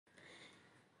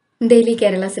Daily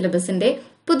Kerala സിലബസിന്റെ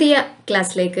പുതിയ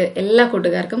ക്ലാസ്സിലേക്ക് എല്ലാ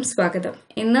കൂട്ടുകാർക്കും സ്വാഗതം.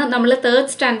 ഇന്ന് നമ്മൾ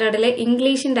 3rd സ്റ്റാൻഡേർഡിലെ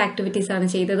ഇംഗ്ലീഷിന്റെ ആക്ടിവിറ്റീസ് ആണ്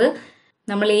ചെയ്തത്.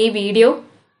 നമ്മൾ ഈ വീഡിയോ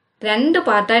 2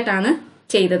 പാർട്ടായിട്ടാണ്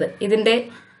ചെയ്തത്. ഇതിന്റെ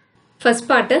ഫസ്റ്റ്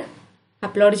പാർട്ട്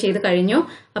അപ്ലോഡ് ചെയ്ത് കഴിഞ്ഞു.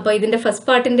 അപ്പോൾ ഇതിന്റെ ഫസ്റ്റ്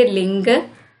പാർട്ടിന്റെ ലിങ്ക്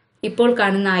ഇപ്പോൾ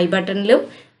കാണുന്ന ഐ ബട്ടണിലും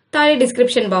താഴെ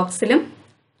ഡിസ്ക്രിപ്ഷൻ ബോക്സിലും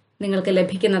നിങ്ങൾക്ക്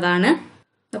ലഭിക്കുന്നതാണ്.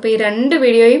 അപ്പോൾ ഈ 2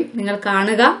 വീഡിയോയും നിങ്ങൾ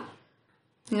കാണുക.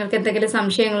 നിങ്ങൾക്ക് എന്തെങ്കിലും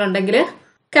സംശയങ്ങളുണ്ടെങ്കിൽ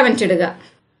കമന്റ് ഇടുക.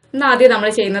 ഇന്ന് ആദ്യം നമ്മൾ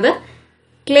ചെയ്യുന്നത്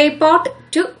clay pot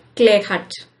to clay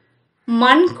hut,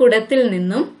 മൺകുടത്തിൽ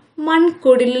നിന്നും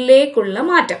മൺകുടിലേക്കുള്ള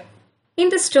മാറ്റം. In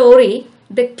the story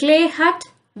the clay hut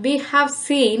we have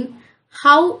seen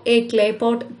how A clay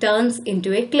pot turns in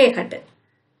to A clay hut.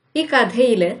 ഈ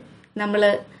കഥയിൽ നമ്മൾ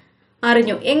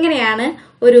അറിഞ്ഞു എങ്ങനെയാണ്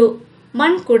ഒരു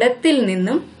മൺകുടത്തിൽ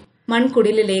നിന്നും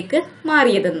മൺകുടിലേക്ക്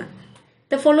മാറിയതെന്ന്.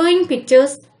 The following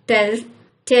pictures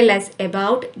tell us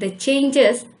about the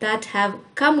changes that have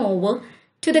come over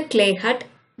to the clay hut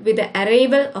with the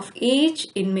arrival of each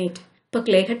inmate. ഇപ്പോൾ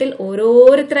clay ഹട്ടിൽ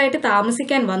ഓരോരുത്തരായിട്ട്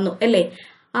താമസിക്കാൻ വന്നു അല്ലേ?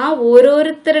 ആ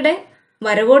ഓരോരുത്തരുടെ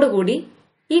വരവോടുകൂടി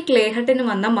ഈ ക്ലേ ഹട്ടിന്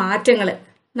വന്ന മാറ്റങ്ങൾ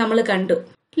നമ്മൾ കണ്ടു.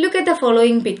 Look at the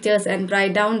following pictures and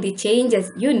write down the changes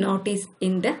you notice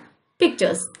in the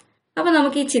pictures. അപ്പൊ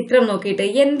നമുക്ക് ഈ ചിത്രം നോക്കിയിട്ട്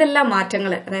എന്തെല്ലാം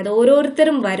മാറ്റങ്ങൾ, അതായത്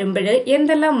ഓരോരുത്തരും വരുമ്പോൾ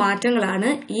എന്തെല്ലാം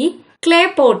മാറ്റങ്ങളാണ് ഈ ക്ലേ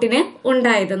പോട്ടിന്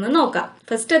ഉണ്ടായതെന്ന് നോക്കാം.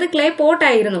 ഫസ്റ്റ് അത് ക്ലേ പോട്ട്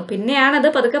ആയിരുന്നു, പിന്നെയാണ് അത്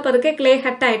പതുക്കെ പതുക്കെ ക്ലേ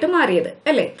ഹട്ടായിട്ട് മാറിയത്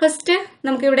അല്ലെ? ഫസ്റ്റ്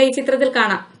നമുക്ക് ഇവിടെ ഈ ചിത്രത്തിൽ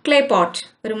കാണാം ക്ലേ പോട്ട്,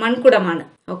 ഒരു മൺകുടമാണ്.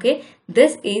 Okay,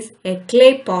 this is A clay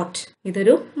pot,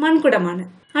 ഇതൊരു മൺകുടമാണ്.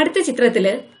 അടുത്ത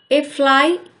ചിത്രത്തില് A fly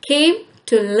came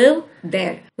to live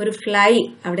there, ഒരു ഫ്ലൈ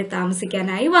അവിടെ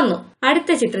താമസിക്കാനായി വന്നു.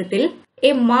 അടുത്ത ചിത്രത്തിൽ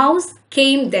എ മൗസ്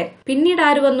കെയിം ദേർ, പിന്നീട്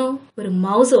ആര് വന്നു? ഒരു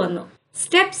മൗസ് വന്നു.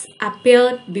 Steps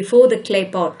appeared before the clay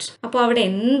pot. അപ്പൊ അവിടെ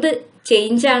എന്ത്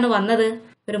ചേഞ്ച് ആണ് വന്നത്?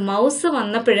 ഒരു മൗസ്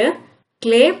വന്നപ്പോഴ്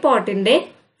ക്ലേ പോട്ടിന്റെ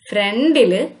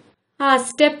ഫ്രണ്ടില് ആ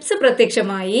സ്റ്റെപ്സ്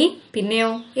പ്രത്യക്ഷമായി. പിന്നെയോ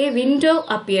എ വിൻഡോ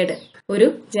അപ്പിയർഡ്, ഒരു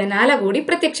ജനാല കൂടി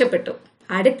പ്രത്യക്ഷപ്പെട്ടു.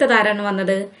 അടുത്തതാരാണ്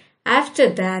വന്നത്? After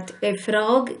that A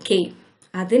frog came,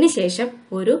 അതിനുശേഷം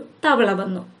ഒരു തവള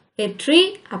വന്നു. A tree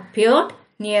appeared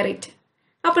near it.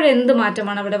 അപ്പോഴെന്ത്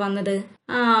മാറ്റമാണ് അവിടെ വന്നത്?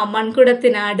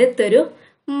 മൺകുടത്തിനടുത്തൊരു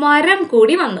മരം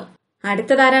കൂടി വന്നു.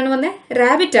 അടുത്തതാരാണ് വന്നേ?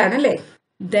 റാബിറ്റ് ആണല്ലേ?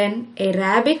 Then A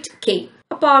rabbit came.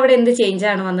 അപ്പൊ അവിടെ എന്ത് ചേഞ്ച്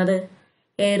ആണ് വന്നത്?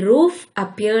 A roof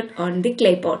appeared on the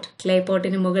clay pot, clay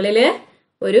പോട്ടിന് മുകളില്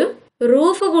ഒരു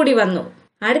റൂഫ് കൂടി വന്നു.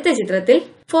 അടുത്ത ചിത്രത്തിൽ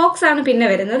ഫോക്സ് ആണ് പിന്നെ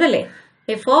വരുന്നത് അല്ലേ?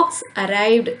 A Fox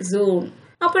arrived soon.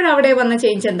 അപ്പോഴവിടെ വന്ന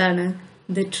ചേഞ്ച് എന്താണ്?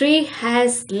 The tree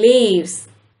has leaves,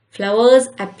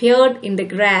 flowers appeared in the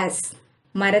grass.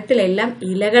 മരത്തിലെല്ലാം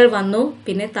ഇലകൾ വന്നു,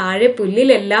 പിന്നെ താഴെ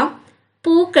പുല്ലിലെല്ലാം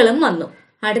പൂക്കളും വന്നു.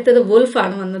 അടുത്തത് വുൾഫ്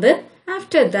ആണ് വന്നത്.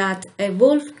 After that A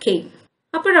wolf came.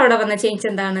 അപ്പോഴവിടെ വന്ന ചേഞ്ച്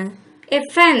എന്താണ്? എ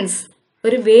ഫെൻസ്,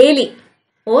 ഒരു വേലി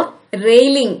or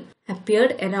railing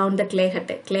appeared around the clay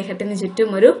hut, clay ഹട്ടിന് ചുറ്റും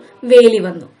ഒരു വേലി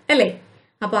വന്നു അല്ലേ?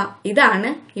 അപ്പൊ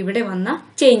ഇതാണ് ഇവിടെ വന്ന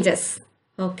ചേഞ്ചസ്.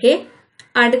 ഓക്കെ,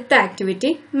 അടുത്ത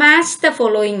ആക്ടിവിറ്റി മാച്ച് ദ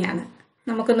ഫോളോയിങ് ആണ്.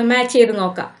 നമുക്കൊന്ന് മാച്ച് ചെയ്ത്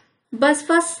നോക്കാം.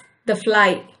 ബസ്ഫസ് ദ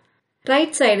ഫ്ലൈ,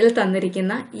 റൈറ്റ് സൈഡിൽ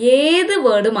തന്നിരിക്കുന്ന ഏത്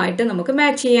വേർഡുമായിട്ട് നമുക്ക്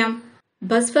മാച്ച് ചെയ്യാം?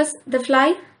 ബസ്ഫസ് the fly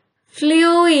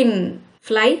flu in,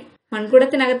 fly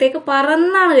മൺകുടത്തിനകത്തേക്ക്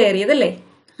പറന്നാണ് കയറിയത് അല്ലേ?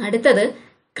 അടുത്തത്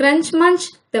crunch Munch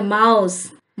the mouse,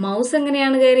 mouse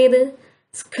എങ്ങനെയാണ് കയറിയത്?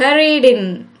 സ്കറീഡ് ഇൻ.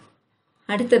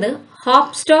 അടുത്തത്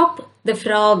ഹോപ്പ് സ്റ്റോപ്പ് ദ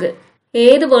ഫ്രോഗ്,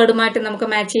 ഏത് വേർഡുമായിട്ട് നമുക്ക്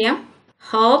മാച്ച് ചെയ്യാം?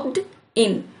 Hopped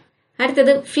in.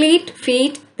 അടുത്തത് fleet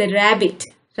feet the rabbit,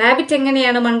 rabbit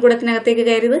എങ്ങനെയാണ് മൺകുടത്തിനകത്തേക്ക്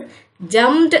കയറിയത്?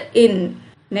 Jumped in.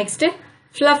 Next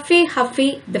fluffy ഹഫി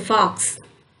the Fox,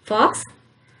 Fox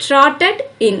trotted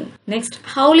in. Next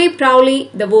howly prowly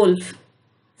the wolf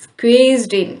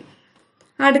squeezed in.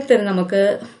 അടുത്തത് നമുക്ക്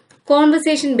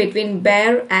conversation between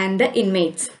bear and the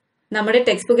inmates. നമ്മുടെ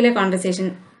text ബുക്കിലെ conversation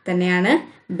തന്നെയാണ്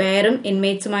ബെയറും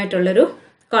ഇൻമേറ്റ്സുമായിട്ടുള്ളൊരു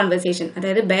conversation.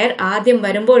 അതായത് bear ആദ്യം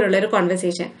വരുമ്പോഴുള്ളൊരു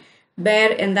conversation. Bear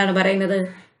എന്താണ് പറയുന്നത്?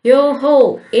 യോ ഹോ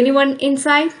എനിവൺ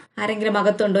ഇൻസൈഡ്, ആരെങ്കിലും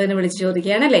അകത്തുണ്ടോ എന്ന് വിളിച്ച്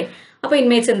ചോദിക്കുകയാണല്ലേ? അപ്പൊ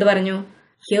ഇൻമേറ്റ്സ് എന്ത് പറഞ്ഞു?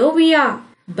 Here we R.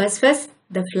 ബസ്ഫസ്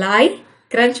the fly,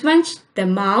 Crunch Munch the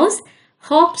mouse,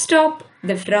 Hop Stop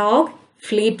the frog,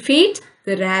 Fleet Feet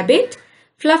the rabbit,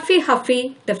 Fluffy Huffy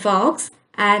the fox,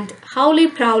 and Howly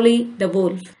Prowly the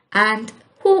wolf. And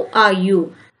who are you?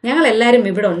 ഞങ്ങൾ എല്ലാവരും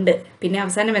ഇവിടെ ഉണ്ട്. പിന്നെ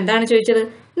അവസാനം എന്താണ് ചോദിച്ചത്?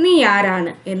 നീ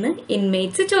ആരാണ് എന്ന്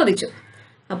ഇൻമേറ്റ്സ് ചോദിച്ചു.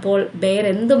 അപ്പോൾ ബെയർ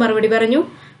എന്ത് മറുപടി പറഞ്ഞു?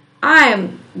 I am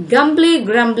Gumbly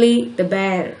Grumbly the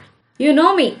bear. You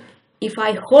know me. If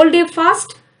I hold you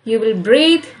fast, you will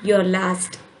breathe your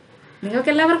last. നിങ്ങൾക്ക്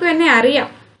എല്ലാവർക്കും എന്നെ അറിയാം.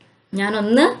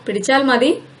 ഞാനൊന്ന് പിടിച്ചാൽ മതി,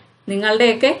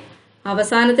 നിങ്ങളുടെയൊക്കെ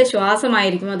അവസാനത്തെ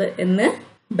ശ്വാസമായിരിക്കും അത് എന്ന്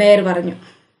ബെയർ പറഞ്ഞു.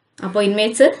 അപ്പോൾ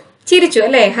ഇൻമേറ്റ്സ് ചിരിച്ചു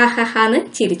അല്ലേ, ഹ ഹ ഹാന്ന്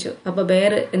ചിരിച്ചു. അപ്പൊ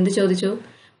ബെയർ എന്ത് ചോദിച്ചു?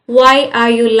 Why are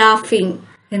you ലാഫിങ്?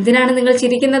 എന്തിനാണ് നിങ്ങൾ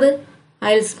ചിരിക്കുന്നത്?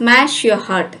 I will smash your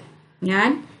heart. ഞാൻ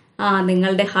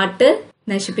നിങ്ങളുടെ ഹാർട്ട്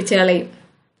നശിപ്പിച്ചു കളയും,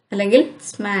 അല്ലെങ്കിൽ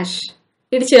സ്മാഷ്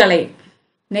ഇടിച്ചു കളയും.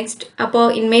 നെക്സ്റ്റ് അപ്പോ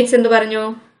ഇൻമേറ്റ്സ് എന്ത് പറഞ്ഞു?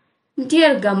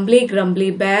 Dear ഗ്രംബ്ലി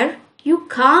bear, U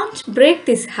can't break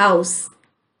this house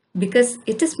because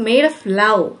it is made of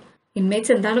love.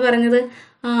 Inmates എന്താണ് പറഞ്ഞത്?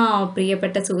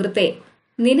 പ്രിയപ്പെട്ട സുഹൃത്തെ,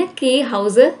 നിനക്ക് ഈ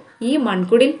ഹൗസ്, ഈ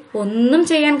മൺകുടിൽ ഒന്നും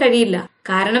ചെയ്യാൻ കഴിയില്ല.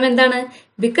 കാരണം എന്താണ്?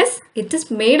 Because it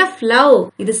is made of love.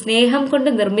 ഇത് സ്നേഹം കൊണ്ട്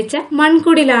നിർമ്മിച്ച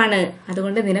മൺകുടിലാണ്,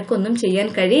 അതുകൊണ്ട് നിനക്കൊന്നും ചെയ്യാൻ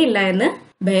കഴിയില്ല എന്ന്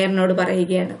ബെയറിനോട്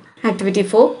പറയുകയാണ്. Activity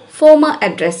 4, former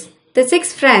address. The 6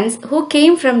 friends who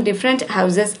came from different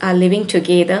houses are living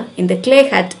together in the clay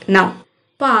hut now.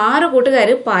 അപ്പൊ 6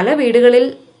 കൂട്ടുകാര് പല വീടുകളിൽ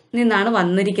നിന്നാണ്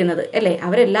വന്നിരിക്കുന്നത് അല്ലേ?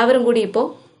 അവരെല്ലാവരും കൂടി ഇപ്പോ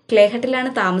ക്ലേ ഹട്ടിലാണ്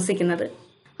താമസിക്കുന്നത്.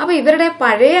 അപ്പൊ ഇവരുടെ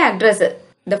പഴയ address,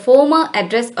 the former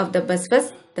address of the bus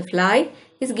the fly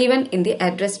is given in the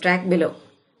address track below.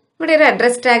 ഇവിടെ ഒരു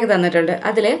അഡ്രസ് ടാഗ് തന്നിട്ടുണ്ട്.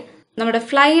 അതില് നമ്മുടെ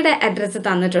ഫ്ലൈയുടെ അഡ്രസ്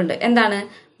തന്നിട്ടുണ്ട്. എന്താണ്?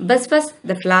 Bus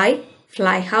the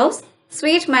fly house,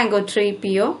 sweet mango tree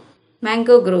PO,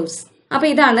 mango grooves. അപ്പൊ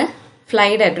ഇതാണ്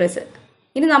ഫ്ലൈയുടെ അഡ്രസ്.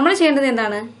 ഇനി നമ്മൾ ചെയ്യേണ്ടത്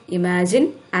എന്താണ്? Imagine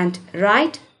and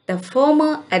write the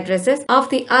former addresses of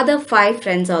the other 5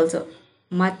 friends also.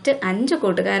 മറ്റ് 5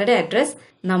 കൂട്ടുകാരുടെ അഡ്രസ്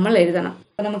നമ്മൾ എഴുതണം.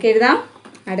 അപ്പൊ നമുക്ക് എഴുതാം.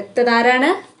 അടുത്തതാരാണ്?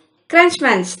 Crunch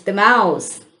Munch the mouse.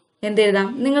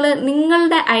 എന്തെഴുതാം?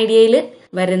 നിങ്ങളുടെ ഐഡിയയിൽ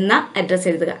വരുന്ന അഡ്രസ്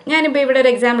എഴുതുക. ഞാനിപ്പോ ഇവിടെ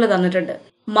ഒരു എക്സാമ്പിൾ തന്നിട്ടുണ്ട്.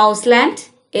 മൗസ് ലാൻഡ്,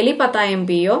 എലി പത്തായം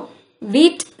PO,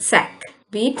 wheat sac.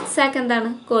 Wheat sac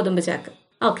എന്താണ്? ഗോതമ്പ് ചാക്ക്.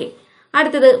 ഓക്കെ.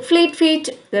 അടുത്തത് ഫ്ലീറ്റ്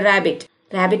ഫീറ്റ് റാബിറ്റ്.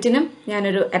 റാബിറ്റിനും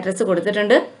ഞാനൊരു അഡ്രസ്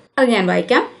കൊടുത്തിട്ടുണ്ട്, അത് ഞാൻ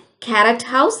വായിക്കാം. Carrot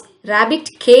house,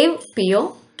 rabbit cave PO,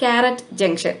 carrot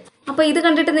junction. അപ്പൊ ഇത്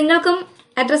കണ്ടിട്ട് നിങ്ങൾക്കും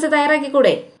അഡ്രസ്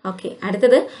തയ്യാറാക്കിക്കൂടെ? ഓക്കെ.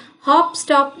 അടുത്തത് hope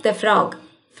stop the frog,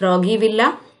 ഫ്രോഗി villa,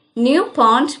 new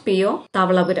pond PO,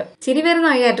 തവളപുരം. ചിരി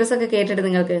വരുന്നോ ഈ അഡ്രസ് ഒക്കെ കേട്ടിട്ട്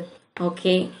നിങ്ങൾക്ക്?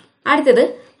 ഓക്കെ. അടുത്തത്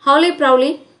holy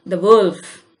പ്രൗളി the wolf.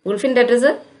 വുൾഫിന്റെ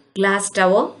address glass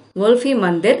tower, വുൾഫി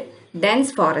Mandir,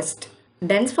 dense forest.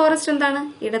 Dense forest എന്താണ്?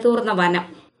 ഇടതൂർന്ന വനം.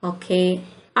 ഓക്കെ.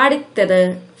 അടുത്തത്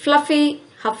fluffy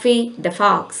ഹഫി the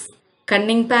Fox,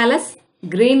 cunning palace,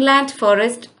 Greenland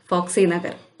forest, Foxy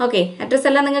Nagar. Okay. Address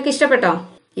എല്ലാം നിങ്ങൾക്ക് ഇഷ്ടപ്പെട്ടോ?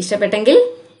 ഇഷ്ടപ്പെട്ടെങ്കിൽ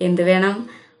എന്ത് വേണം?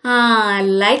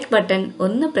 ലൈക്ക് ബട്ടൺ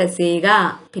ഒന്ന് പ്രസ് ചെയ്യുക.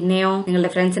 പിന്നെയോ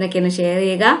നിങ്ങളുടെ ഫ്രണ്ട്സിനൊക്കെ ഒന്ന് ഷെയർ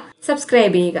ചെയ്യുക,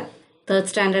 സബ്സ്ക്രൈബ് ചെയ്യുക. 3rd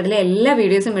സ്റ്റാൻഡേർഡിലെ എല്ലാ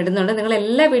വീഡിയോസും ഇടുന്നുണ്ട്, നിങ്ങൾ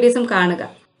എല്ലാ വീഡിയോസും കാണുക.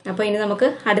 അപ്പോൾ ഇനി നമുക്ക്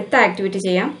അടുത്ത ആക്ടിവിറ്റി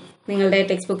ചെയ്യാം. നിങ്ങളുടെ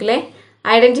ടെക്സ്റ്റ് ബുക്കിലെ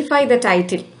identify the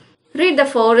title. Read the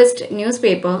forest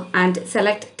newspaper and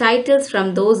select titles from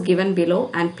those given below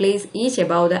and place each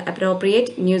above the appropriate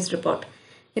news report.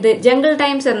 ഇത് ജംഗിൾ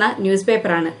ടൈംസ് എന്ന ന്യൂസ്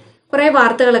പേപ്പർ ആണ്. കുറെ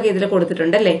വാർത്തകളൊക്കെ ഇതിൽ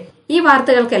കൊടുത്തിട്ടുണ്ട് അല്ലേ? ഈ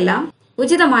വാർത്തകൾക്കെല്ലാം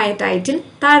ഉചിതമായ ടൈറ്റിൽ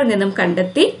താഴെ നിന്നും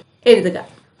കണ്ടെത്തി എഴുതുക.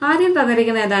 ആദ്യം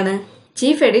തന്നിരിക്കുന്നത് ഏതാണ്?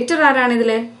 ചീഫ് എഡിറ്റർ ആരാണ്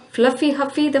ഇതില്? Fluffy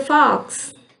ഹഫി the Fox.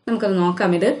 നമുക്കത്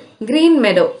നോക്കാം. ഇത് green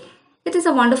meadow. It is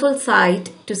a wonderful sight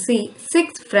to see 6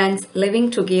 friends living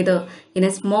together in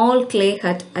a small clay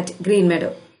hut at Green Meadow.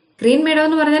 Green Meadow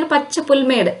എന്ന് പറഞ്ഞാൽ പച്ച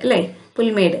പുൽമേട് അല്ലേ?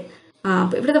 പുൽമേട്.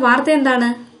 ഇവിടുത്തെ വാർത്ത എന്താണ്?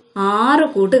 6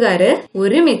 കൂട്ടുകാര്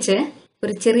ഒരുമിച്ച്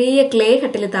ഒരു ചെറിയ ക്ലേ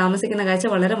ഹട്ടിൽ താമസിക്കുന്ന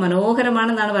കാഴ്ച വളരെ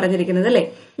മനോഹരമാണെന്നാണ് പറഞ്ഞിരിക്കുന്നത് അല്ലേ?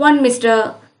 One Mr.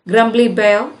 Grumbly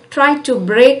Bear tried to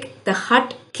break the hut,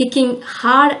 kicking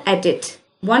hard at it.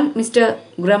 One Mr.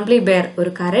 Grumbly Bear,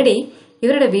 ഒരു കരടി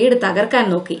ഇവരുടെ വീട് തകർക്കാൻ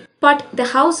നോക്കി. But the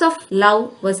house of love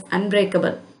was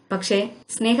unbreakable. പക്ഷേ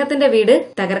സ്നേഹത്തിന്റെ വീട്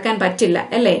തകർക്കാൻ പറ്റില്ല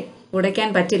അല്ലേ? ഉടയ്ക്കാൻ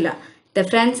പറ്റില്ല. The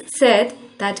friends said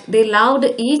that they loved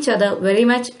each other very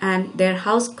much and their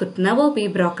house could never be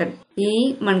broken. ഈ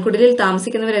മൺകുടിലിൽ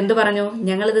താമസിക്കുന്നവർ എന്ത് പറഞ്ഞു?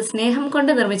 ഞങ്ങളിത് സ്നേഹം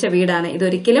കൊണ്ട് നിർമ്മിച്ച വീടാണ്,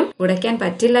 ഇതൊരിക്കലും ഉടയ്ക്കാൻ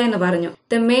പറ്റില്ല എന്ന് പറഞ്ഞു.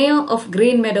 The mayor of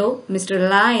green meadow, mister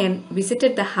lion,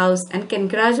 visited the house and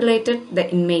congratulated the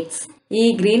inmates. ഈ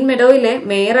ഗ്രീൻ മെഡോയിലെ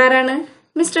മേയർ ആരാണ്?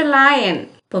 Mister lion.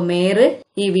 അപ്പൊ മേയർ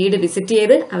ഈ വീട് വിസിറ്റ്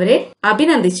ചെയ്ത് അവരെ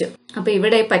അഭിനന്ദിച്ചു. അപ്പൊ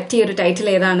ഇവിടെ പറ്റിയൊരു ടൈറ്റിൽ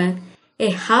ഏതാണ്? A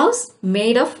house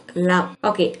made of love.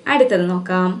 Okay. അടുത്തത്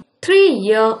നോക്കാം.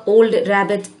 3-year-old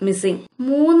rabbit missing.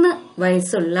 3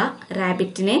 വയസ്സുള്ള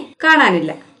റാബിറ്റിനെ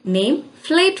കാണാനില്ല. Name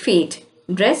ഫ്ലേറ്റ് feet.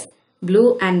 Dress blue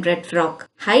and red frock.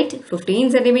 Height 15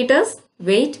 centimeters.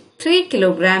 Wait 3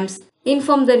 kilograms.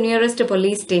 Inform the nearest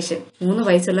police station. 3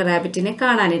 വയസ്സുള്ള റാബിറ്റിനെ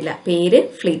കാണാനില്ല. പേര്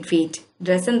ഫ്ലീറ്റ് ഫീറ്റ്.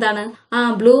 ഡ്രസ് എന്താണ്?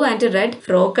 ബ്ലൂ ആൻഡ് റെഡ്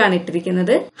ഫ്രോക്ക് ആണ്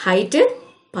ഇട്ടിരിക്കുന്നത്. ഹൈറ്റ്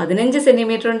 15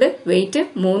 centimeter ഉണ്ട്. വെയിറ്റ്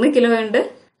 3 kilo ഉണ്ട്.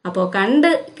 അപ്പോ കണ്ട്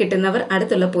കിട്ടുന്നവർ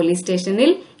അടുത്തുള്ള പോലീസ്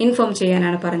സ്റ്റേഷനിൽ ഇൻഫോം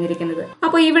ചെയ്യാനാണ് പറഞ്ഞിരിക്കുന്നത്.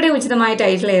 അപ്പൊ ഇവിടെ ഉചിതമായ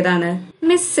ടൈറ്റിൽ ഏതാണ്?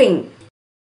 Missing.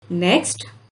 Next,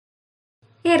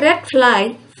 A red fly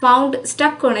found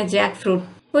stuck on A Jack fruit.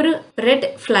 ഒരു റെഡ്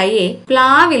ഫ്ലൈയെ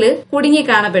പ്ലാവില് കുടുങ്ങി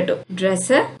കാണപ്പെട്ടു.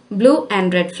 Dress blue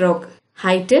and red frock.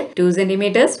 Height 2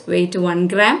 centimeters. Wait 1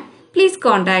 gram. please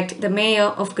contact the mayor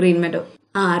of Green Meadow.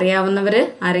 അറിയാവുന്നവര്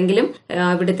ആരെങ്കിലും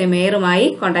ഇവിടുത്തെ മേയറുമായി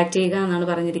കോണ്ടാക്ട് ചെയ്യുക എന്നാണ്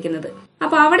പറഞ്ഞിരിക്കുന്നത്.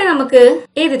 അപ്പൊ അവിടെ നമുക്ക്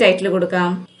ഏത് ടൈറ്റിൽ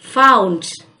കൊടുക്കാം? ഫൗണ്ട്.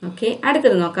 ഓക്കെ,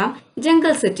 അടുത്തത് നോക്കാം.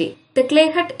 Jungle city. The clay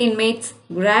hut inmates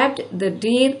grabbed the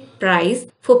dear prize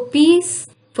for peace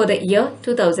for the year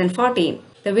 2014.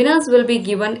 The winners will be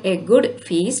given a good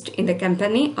feast in the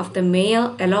company of the mayor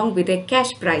along with a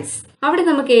cash prize. അവിടെ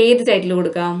നമുക്ക് ഏത് title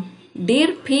കൊടുക്കാം? Dear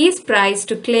Peace Prize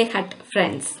to Clay Hut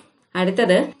Friends.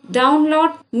 അടുത്തത്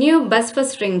download new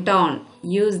BuzzFuzz ringtone.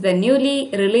 Use the newly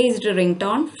released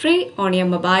ringtone free on your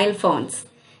mobile phones.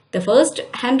 The first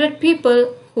 100 people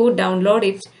who download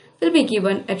it will be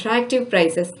given attractive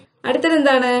prizes. അടുത്തത്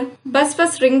എന്താണ്?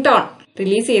 BuzzFuzz ringtone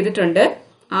release ചെയ്തിട്ടുണ്ട്.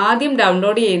 ആദ്യം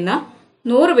download ചെയ്യുന്ന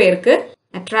 100 പേർക്ക്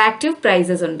attractive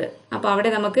prices ഉണ്ട്. അപ്പൊ അവിടെ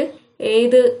നമുക്ക്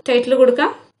ഏത് ടൈറ്റിൽ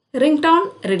കൊടുക്കാം? ringtone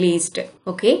released.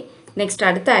 ഓക്കെ, നെക്സ്റ്റ്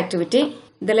അടുത്ത activity.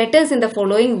 The letters in the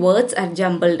following words are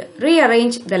jumbled.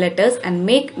 Rearrange the letters and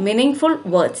make meaningful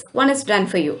words. One is done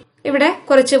for you. ഇവിടെ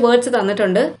കുറച്ച് വേർഡ്സ്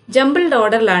തന്നിട്ടുണ്ട്. ജംബിൾഡ്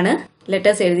ഓർഡറിലാണ്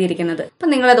ലെറ്റേഴ്സ് എഴുതിയിരിക്കുന്നത്. അപ്പൊ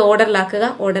നിങ്ങൾ അത് ഓർഡറിലാക്കുക.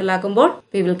 ഓർഡറിലാക്കുമ്പോൾ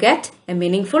we will get a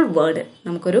meaningful word.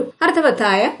 നമുക്കൊരു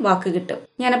അർത്ഥവത്തായ വാക്ക് കിട്ടും.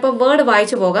 ഞാനപ്പോ വേർഡ്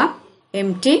വായിച്ചു പോകാം.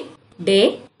 empty, day,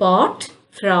 pot,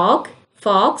 frog,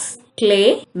 fox, clay,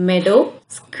 meadow,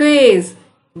 squeeze,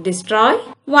 destroy,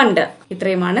 wonder.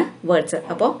 ഇത്രയുമാണ് വേർഡ്സ്.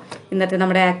 അപ്പോൾ ഇന്നത്തെ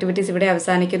നമ്മുടെ ആക്ടിവിറ്റീസ് ഇവിടെ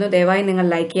അവസാനിക്കുന്നു. ദയവായി നിങ്ങൾ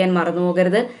ലൈക്ക് ചെയ്യാൻ മറന്നു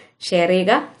പോകരുത്. ഷെയർ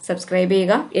ചെയ്യുക, സബ്സ്ക്രൈബ്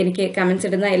ചെയ്യുക. എനിക്ക് കമന്റ്സ്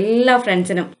ഇടുന്ന എല്ലാ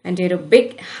ഫ്രണ്ട്സിനും എൻ്റെ ഒരു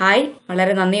ബിഗ് ഹായ്.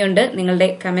 വളരെ നന്ദിയുണ്ട് നിങ്ങളുടെ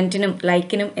കമന്റിനും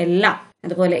ലൈക്കിനും എല്ലാം.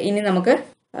 അതുപോലെ ഇനി നമുക്ക്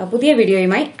പുതിയ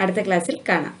വീഡിയോയുമായി അടുത്ത ക്ലാസ്സിൽ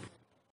കാണാം.